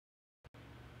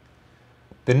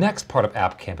The next part of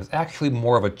App Camp is actually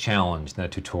more of a challenge than a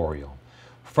tutorial.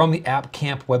 From the App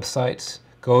Camp website,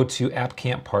 go to App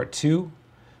Camp Part 2,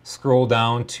 scroll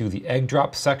down to the egg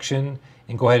drop section,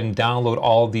 and go ahead and download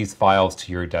all of these files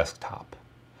to your desktop.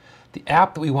 The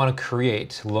app that we want to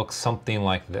create looks something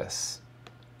like this.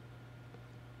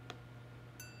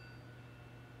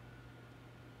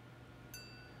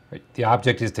 The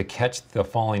object is to catch the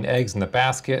falling eggs in the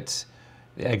basket.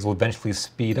 The eggs will eventually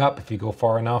speed up if you go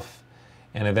far enough,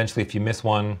 and eventually if you miss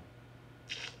one,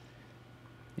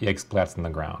 the egg splats on the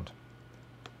ground.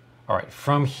 All right,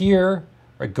 from here,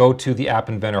 go to the App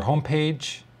Inventor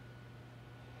homepage,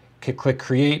 click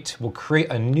Create. We'll create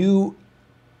a new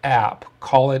app,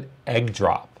 call it Egg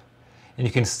Drop. And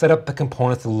you can set up the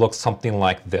components to look something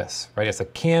like this, right? It's a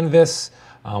canvas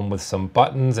with some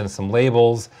buttons and some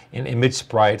labels and image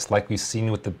sprites like we've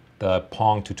seen with the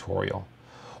Pong tutorial.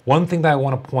 One thing that I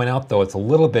want to point out though, it's a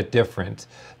little bit different.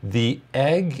 The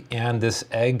egg and this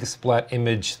egg splat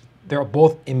image, they're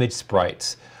both image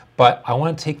sprites, but I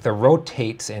want to take the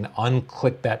rotates and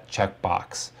unclick that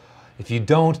checkbox. If you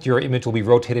don't, your image will be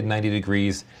rotated 90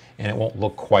 degrees and it won't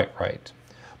look quite right.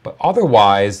 But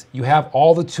otherwise, you have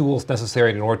all the tools necessary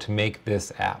in order to make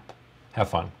this app. Have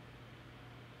fun.